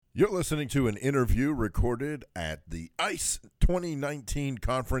You're listening to an interview recorded at the ICE2019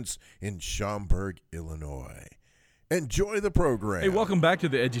 conference in Schaumburg, Illinois. Enjoy the program. Hey, welcome back to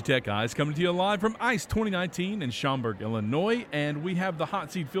the EduTech Guys, coming to you live from ICE 2019 in Schaumburg, Illinois. And we have the hot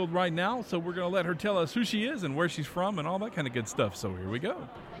seat filled right now, so we're going to let her tell us who she is and where she's from and all that kind of good stuff. So here we go.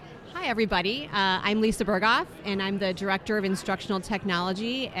 Hi, everybody. I'm Lisa Berghoff, and I'm the Director of Instructional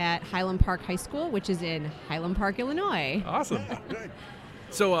Technology at Highland Park High School, which is in Highland Park, Illinois. Awesome.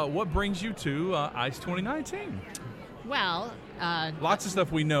 So what brings you to ICE 2019? Well, lots of stuff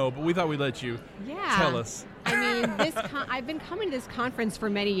we know, but we thought we'd let you tell us. I mean, I've been coming to this conference for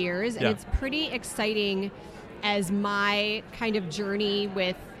many years, and it's pretty exciting as my kind of journey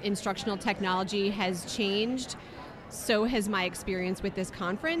with instructional technology has changed. So has my experience with this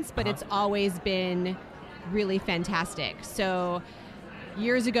conference, but it's always been really fantastic. So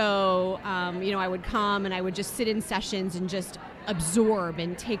years ago, I would come and I would just sit in sessions and just absorb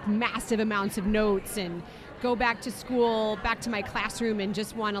and take massive amounts of notes and go back to school, back to my classroom, and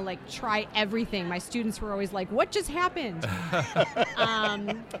just want to try everything. My students were always like, "What just happened?"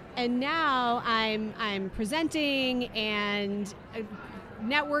 And now I'm presenting and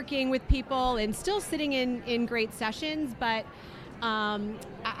networking with people and still sitting in great sessions, but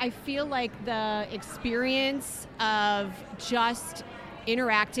I feel like the experience of just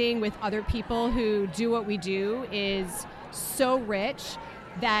interacting with other people who do what we do is so rich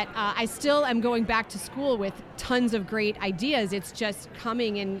that I still am going back to school with tons of great ideas. It's just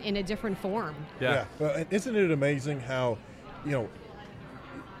coming in a different form. Yeah. Well, isn't it amazing how, you're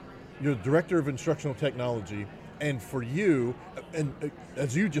the Director of Instructional Technology, and for you, and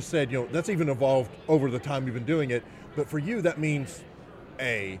as you just said, that's even evolved over the time you've been doing it, but for you that means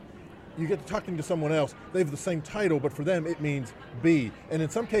you get to talking to someone else, they have the same title, but for them it means B. And in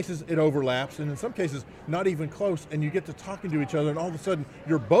some cases it overlaps, and in some cases not even close, and you get to talking to each other, and all of a sudden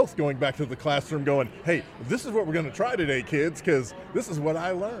you're both going back to the classroom going, hey, this is what we're going to try today, kids, because this is what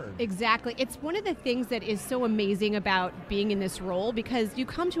I learned. Exactly. It's one of the things that is so amazing about being in this role, because you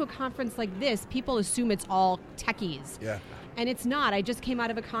come to a conference like this, people assume it's all techies. Yeah. And it's not. I just came out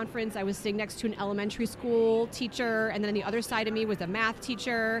of a conference. I was sitting next to an elementary school teacher, and then on the other side of me was a math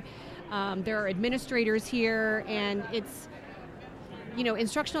teacher. There are administrators here, and it's,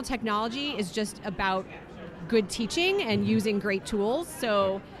 instructional technology is just about good teaching and using great tools.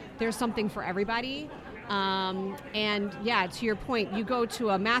 So there's something for everybody. And yeah, to your point, you go to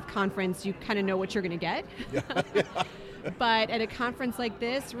a math conference, you kind of know what you're going to get. But at a conference like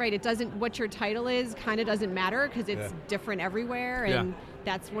this, right, what your title is kind of doesn't matter, because it's different everywhere, and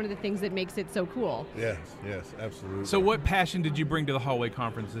that's one of the things that makes it so cool. Yes, absolutely. So what passion did you bring to the Hallway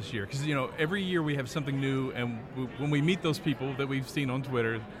Conference this year? Because, every year we have something new, and when we meet those people that we've seen on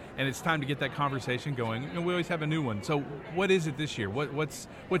Twitter, and it's time to get that conversation going, we always have a new one. So what is it this year? What's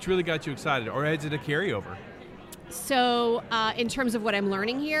really got you excited, or is it a carryover? So in terms of what I'm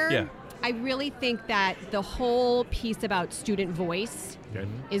learning here, I really think that the whole piece about student voice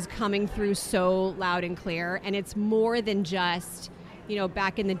is coming through so loud and clear, and it's more than just,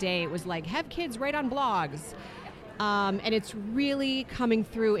 back in the day it was like, have kids write on blogs, and it's really coming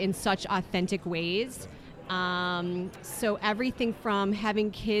through in such authentic ways. So everything from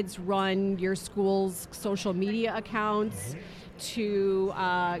having kids run your school's social media accounts to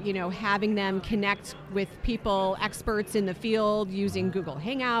having them connect with people, experts in the field, using Google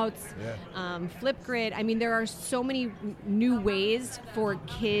Hangouts, Flipgrid. I mean, there are so many new ways for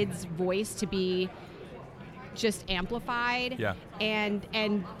kids' voice to be just amplified. Yeah.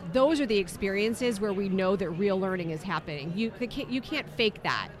 And those are the experiences where we know that real learning is happening. You can't fake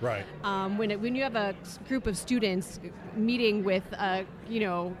that. Right. When you have a group of students meeting with a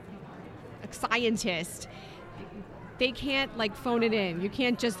scientist, they can't phone it in. You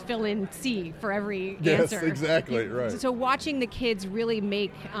can't just fill in C for every answer. Yes, exactly, right. So watching the kids really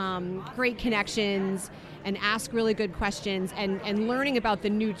make great connections and ask really good questions and learning about the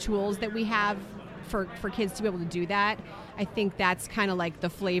new tools that we have for kids to be able to do that, I think that's kind of the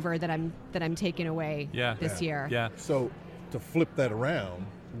flavor that I'm taking away this year. Yeah. So to flip that around,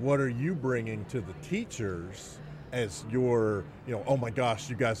 what are you bringing to the teachers as your, oh my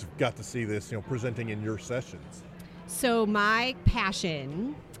gosh, you guys have got to see this, presenting in your sessions? So my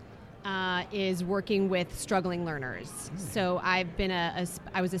passion is working with struggling learners. So I've been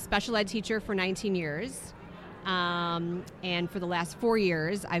I was a special ed teacher for 19 years, and for the last 4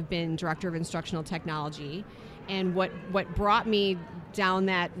 years I've been Director of Instructional Technology. And what brought me down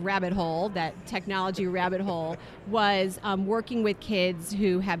that rabbit hole, that technology rabbit hole, was working with kids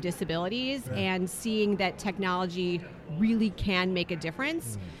who have disabilities and seeing that technology really can make a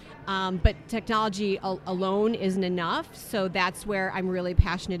difference. But technology alone isn't enough, so that's where I'm really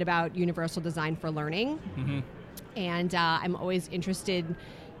passionate about universal design for learning. Mm-hmm. And I'm always interested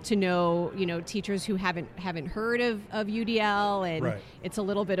to know, teachers who haven't heard of UDL, and Right. it's a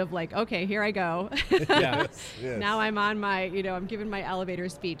little bit of like, okay, here I go. Yes. Now I'm on my, I'm giving my elevator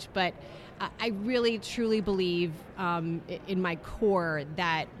speech. But I really, truly believe in my core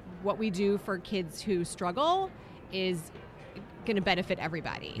that what we do for kids who struggle is going to benefit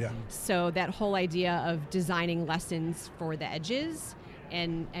everybody. Yeah. So that whole idea of designing lessons for the edges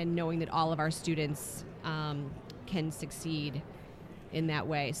and knowing that all of our students can succeed in that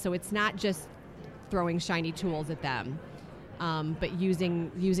way. So it's not just throwing shiny tools at them, but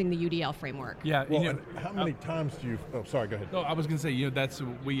using the UDL framework. Yeah. Well, and how many times do you? Oh, sorry. Go ahead. No, I was going to say, that's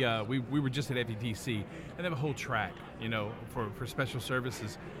we were just at FETC, and they have a whole track, for special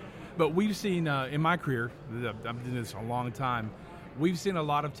services. But we've seen in my career, I've been doing this a long time. We've seen a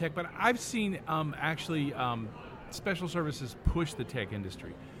lot of tech, but I've seen special services push the tech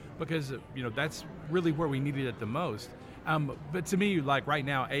industry because that's really where we needed it the most. But to me, like right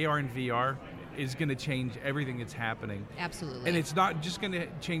now, AR and VR is going to change everything that's happening. Absolutely. And it's not just going to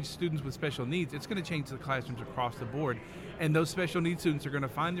change students with special needs, it's going to change the classrooms across the board. And those special needs students are going to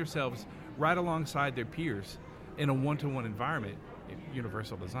find themselves right alongside their peers in a one-to-one environment,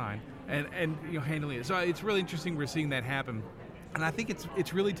 universal design, and handling it. So it's really interesting we're seeing that happen. And I think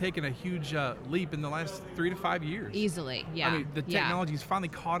it's really taken a huge leap in the last 3 to 5 years. Easily, yeah. I mean, the technology's finally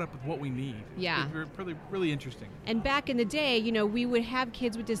caught up with what we need. Yeah. It's really, really interesting. And back in the day, we would have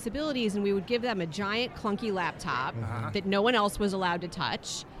kids with disabilities and we would give them a giant clunky laptop that no one else was allowed to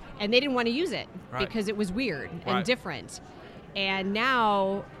touch, and they didn't want to use it because it was weird and different. And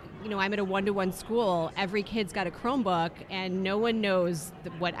now, I'm at a one-to-one school. Every kid's got a Chromebook, and no one knows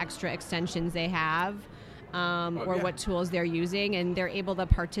what extra extensions they have. What tools they're using, and they're able to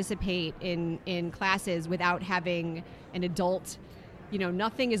participate in classes without having an adult.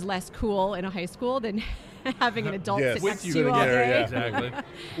 Nothing is less cool in a high school than having an adult sit next to you all day. Yeah, exactly.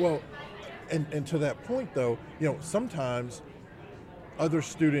 Well, and to that point, though, sometimes other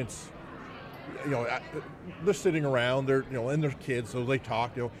students, they're sitting around, they're and they're kids, so they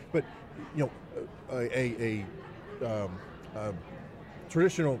talk, but a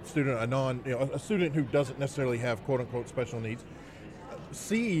traditional student, a student who doesn't necessarily have quote unquote special needs,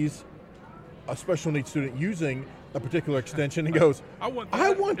 sees a special needs student using a particular extension and goes, I want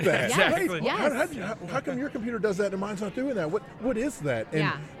that. Exactly. Right? Yes. How come your computer does that and mine's not doing that? What is that?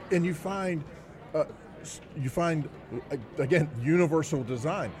 And you find again, universal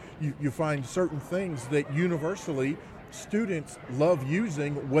design. You find certain things that universally students love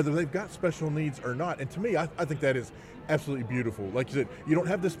using, whether they've got special needs or not. And to me, I think that is absolutely beautiful. Like you said, you don't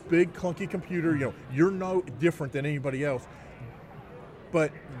have this big clunky computer, you're no different than anybody else,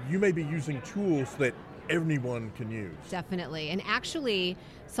 but you may be using tools that anyone can use. Definitely. And actually,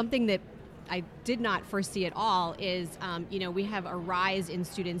 something that I did not foresee at all is, we have a rise in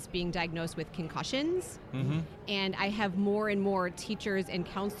students being diagnosed with concussions. Mm-hmm. And I have more and more teachers and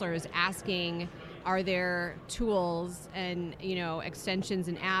counselors asking, are there tools and, extensions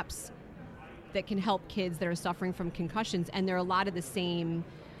and apps that can help kids that are suffering from concussions? And there are a lot of the same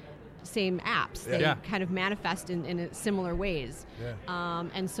apps. They kind of manifest in similar ways. Yeah.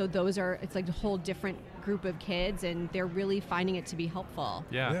 And so it's like a whole different group of kids, and they're really finding it to be helpful.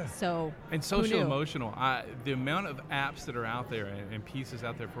 Yeah. So and social emotional, the amount of apps that are out there and pieces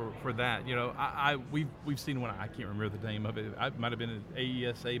out there for that, we've seen one. I can't remember the name of it. I might have been at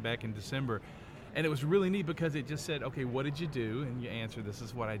AESA back in December. And it was really neat because it just said, okay, what did you do? And you answer, this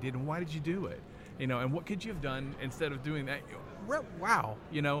is what I did. And why did you do it? And what could you have done instead of doing that? Wow.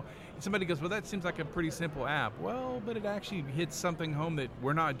 Somebody goes, well, that seems like a pretty simple app. Well, but it actually hits something home that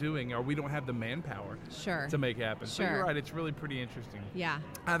we're not doing, or we don't have the manpower to make happen. So you're right. It's really pretty interesting. Yeah.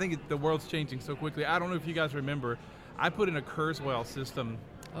 I think the world's changing so quickly. I don't know if you guys remember, I put in a Kurzweil system.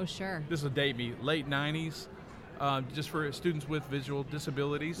 Oh, sure. This will date me, late 90s. Just for students with visual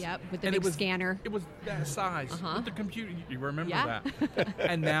disabilities. Yep, with the big scanner. It was that size. With the computer. You remember that.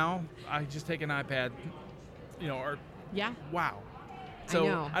 And now I just take an iPad, wow.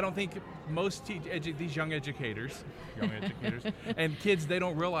 So I don't think most these young educators, and kids, they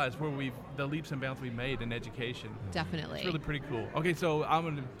don't realize the leaps and bounds we've made in education. Definitely. It's really pretty cool. Okay, so I'm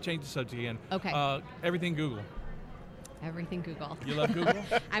going to change the subject again. Okay. Everything Google. Everything Google. You love Google?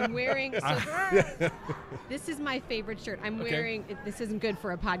 I'm wearing, this is my favorite shirt. I'm wearing, this isn't good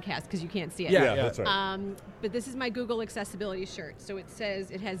for a podcast because you can't see it. Yeah, that's right. But this is my Google accessibility shirt. So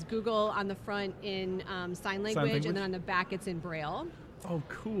it has Google on the front in sign language, and then on the back it's in Braille. Oh,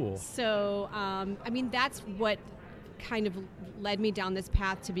 cool. So, that's what kind of led me down this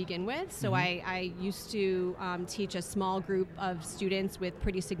path to begin with. So I used to teach a small group of students with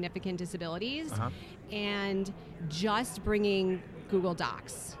pretty significant disabilities, and just bringing Google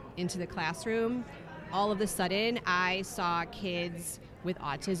Docs into the classroom, all of a sudden I saw kids with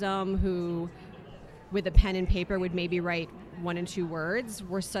autism who, with a pen and paper, would maybe write 1 and 2 words,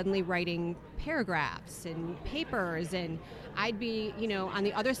 were suddenly writing paragraphs and papers, and I'd be, on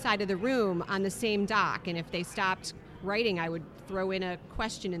the other side of the room on the same doc, and if they stopped writing, I would throw in a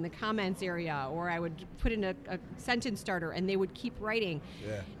question in the comments area, or I would put in a sentence starter, and they would keep writing.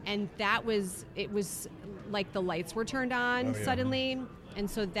 Yeah. And it was like the lights were turned on suddenly, and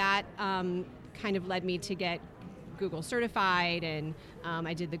so that kind of led me to get Google certified, and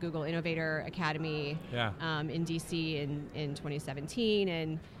I did the Google Innovator Academy in DC in 2017,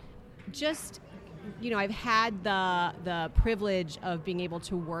 and just I've had the privilege of being able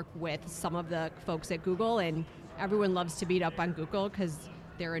to work with some of the folks at Google, and everyone loves to beat up on Google because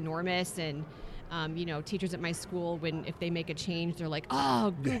they're enormous, and teachers at my school, if they make a change, they're like,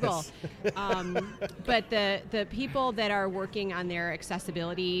 oh, Google. Yes. But the people that are working on their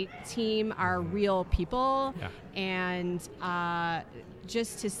accessibility team are real people, and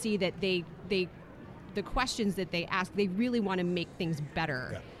just to see that the questions that they ask, they really want to make things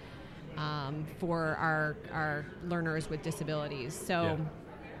better for our learners with disabilities. So.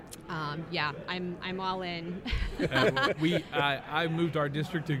 I'm all in. I moved our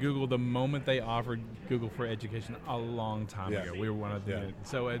district to Google the moment they offered Google for Education a long time ago. We were one of them.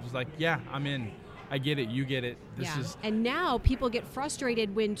 So it was like, I'm in. I get it. You get it. And now people get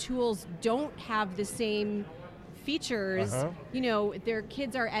frustrated when tools don't have the same features. Their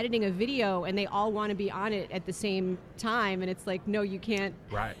kids are editing a video and they all want to be on it at the same time, and it's like, no, you can't.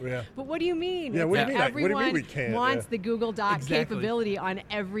 Right. Yeah. But what do you mean? Yeah. What do you mean? Everyone what do you mean we can't? wants the Google Doc capability on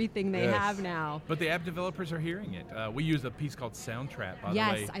everything they have now. But the app developers are hearing it. We use a piece called Soundtrap, by the way.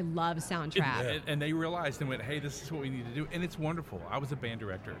 Yes, I love Soundtrap. And they realized and went, hey, this is what we need to do. And it's wonderful. I was a band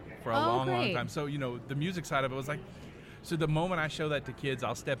director for a long time. So, the music side of it was like, so the moment I show that to kids,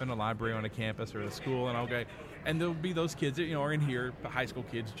 I'll step in a library on a campus or a school, and I'll go, and there'll be those kids that, are in here, high school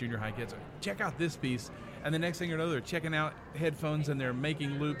kids, junior high kids, check out this piece. And the next thing you know, they're checking out headphones and they're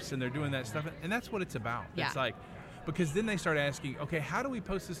making loops and they're doing that stuff. And that's what it's about. Yeah. It's like, because then they start asking, okay, how do we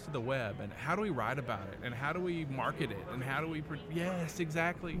post this to the web? And how do we write about it? And how do we market it? And how do we, yes,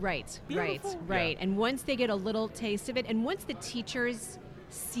 exactly. Right. Beautiful. Yeah. And once they get a little taste of it, and once the teachers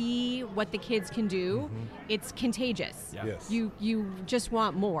see what the kids can do, it's contagious. Yeah. Yes. You just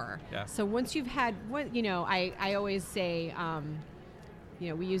want more. Yeah. So once you've had I always say,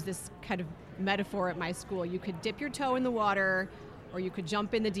 we use this kind of metaphor at my school. You could dip your toe in the water, or you could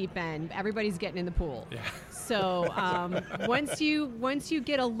jump in the deep end. Everybody's getting in the pool. Yeah. So once you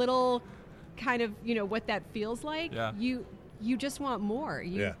get a little kind of what that feels like, you just want more.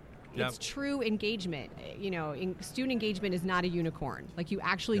 It's true engagement. Student engagement is not a unicorn. Like, you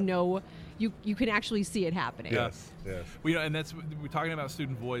actually know, you can actually see it happening. Yes. And we're talking about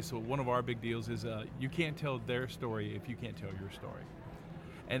student voice. So one of our big deals is you can't tell their story if you can't tell your story.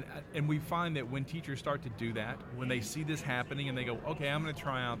 And we find that when teachers start to do that, when they see this happening and they go, okay, I'm going to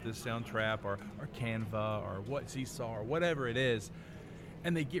try out this Soundtrap or Canva or what Seesaw or whatever it is,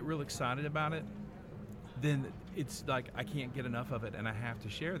 and they get real excited about it, then it's like, I can't get enough of it and I have to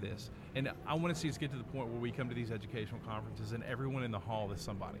share this. And I want to see us get to the point where we come to these educational conferences and everyone in the hall is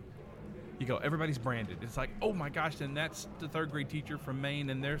somebody. You go, everybody's branded. It's like, oh my gosh, and that's the 3rd grade teacher from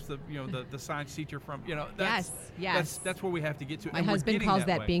Maine, and there's the the science teacher from yes. That's where we have to get to. My husband calls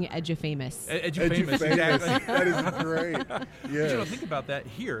that being edufamous. Edufamous, exactly. That is great. Yes. But think about that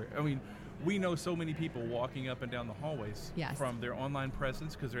here. I mean, we know so many people walking up and down the hallways from their online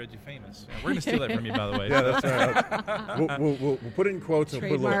presence because they're edufamous. We're going to steal that from you, by the way. Yeah, that's right. We'll put it in quotes and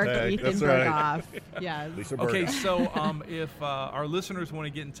put a little tag. Ethan Berghoff. Yes. Lisa Berghoff. Okay, so if our listeners want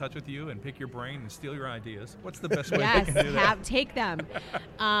to get in touch with you and pick your brain and steal your ideas, what's the best way they can do that? Take them.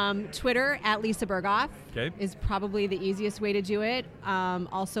 Twitter at Lisa Berghoff is probably the easiest way to do it.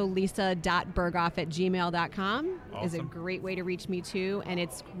 Also, lisa.berghoff@gmail.com is a great way to reach me too, and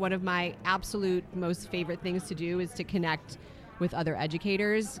it's one of my absolute most favorite things to do is to connect with other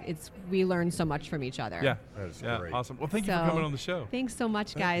educators. We learn so much from each other. Yeah, that's great. Awesome. Well, thank you for coming on the show. Thanks so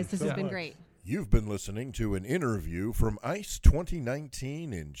much, guys. This has been great. You've been listening to an interview from ICE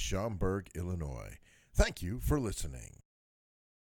 2019 in Schaumburg, Illinois. Thank you for listening.